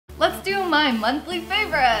let's do my monthly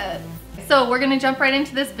favorites. So we're gonna jump right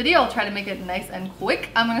into this video. I'll try to make it nice and quick.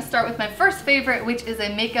 I'm gonna start with my first favorite, which is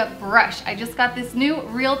a makeup brush. I just got this new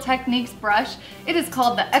Real Techniques brush. It is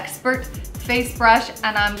called the Expert Face Brush,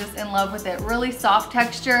 and I'm just in love with it. Really soft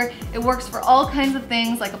texture. It works for all kinds of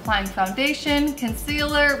things like applying foundation,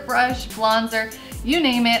 concealer, brush, bronzer, you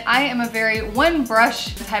name it. I am a very one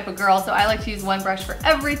brush type of girl, so I like to use one brush for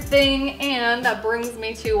everything, and that brings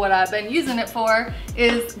me to what I've been using it for,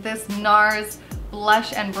 is this NARS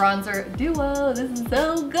blush and bronzer duo. This is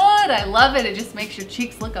so good. I love it. It just makes your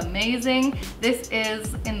cheeks look amazing. This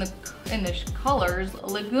is in the colors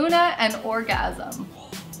Laguna and Orgasm.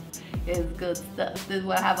 Is good stuff. This is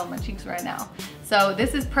what I have on my cheeks right now. So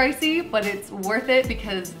this is pricey, but it's worth it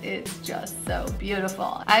because it's just so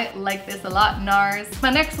beautiful. I like this a lot, NARS. My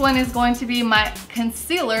next one is going to be my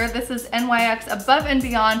concealer. This is NYX Above and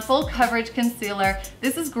Beyond Full Coverage Concealer.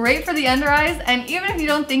 This is great for the under eyes, and even if you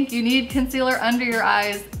don't think you need concealer under your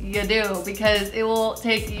eyes, you do, because it will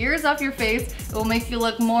take years off your face. It will make you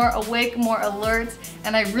look more awake, more alert,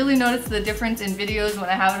 and I really notice the difference in videos when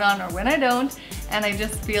I have it on or when I don't, and I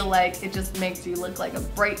just feel like it just makes you look like a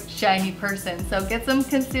bright, shiny person. So get some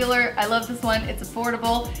concealer. I love this one. It's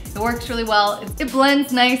affordable. It works really well. It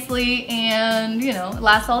blends nicely, and you know, it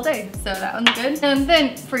lasts all day. So that one's good. And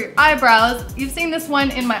then for your eyebrows, you've seen this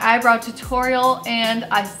one in my eyebrow tutorial, and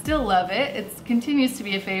I still love it. It continues to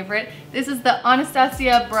be a favorite. This is the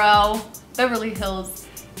Anastasia Brow Beverly Hills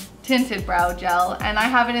Tinted Brow Gel, and I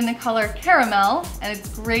have it in the color Caramel, and it's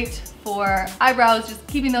great for eyebrows, just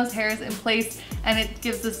keeping those hairs in place, and it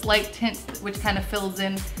gives this light tint which kind of fills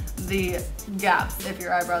in the gaps if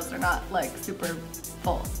your eyebrows are not like super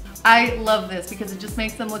full. I love this because it just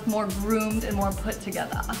makes them look more groomed and more put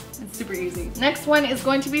together. It's super easy. Next one is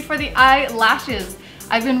going to be for the eyelashes.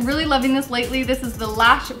 I've been really loving this lately. This is the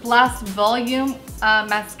Lash Blast Volume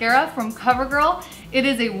Mascara from CoverGirl. It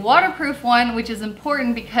is a waterproof one, which is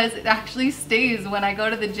important because it actually stays when I go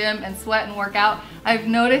to the gym and sweat and work out. I've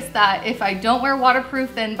noticed that if I don't wear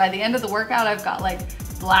waterproof, then by the end of the workout, I've got like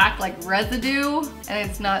black residue, and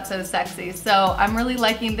it's not so sexy. So I'm really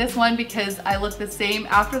liking this one because I look the same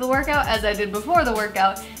after the workout as I did before the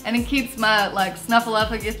workout, and it keeps my like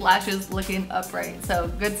snuffleupagus lashes looking upright. So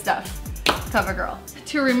good stuff. CoverGirl.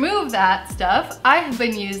 To remove that stuff, I have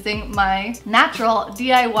been using my natural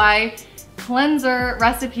DIY cleanser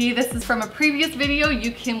recipe. This is from a previous video.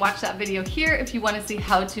 You can watch that video here if you want to see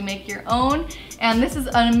how to make your own. And this is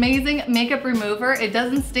an amazing makeup remover. It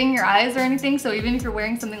doesn't sting your eyes or anything, so even if you're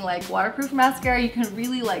wearing something like waterproof mascara, you can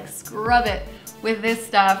really like scrub it with this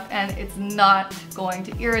stuff, and it's not going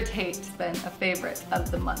to irritate. It's been a favorite of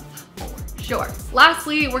the month for sure.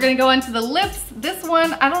 Lastly, we're gonna go into the lips. This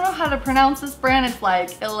one, I don't know how to pronounce this brand. It's like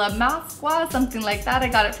Ilamasqua, something like that. I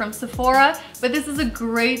got it from Sephora, but this is a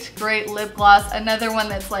great, great lip gloss. Another one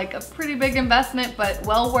that's like a pretty big investment, but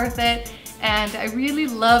well worth it. And I really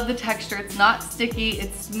love the texture. It's not sticky,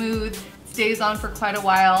 it's smooth, stays on for quite a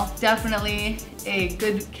while. Definitely a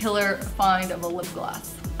good killer find of a lip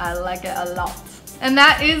gloss. I like it a lot. And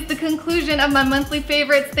that is the conclusion of my monthly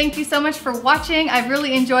favorites. Thank you so much for watching. I've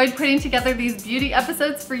really enjoyed putting together these beauty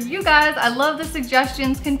episodes for you guys. I love the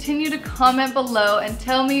suggestions. Continue to comment below and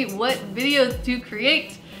tell me what videos to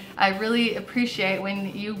create. I really appreciate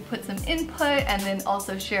when you put some input and then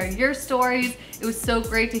also share your stories. It was so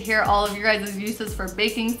great to hear all of your guys' uses for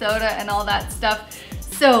baking soda and all that stuff.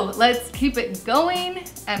 So let's keep it going,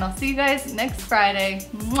 and I'll see you guys next Friday.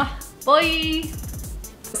 Mwah. Bye!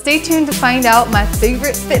 Stay tuned to find out my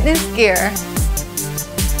favorite fitness gear.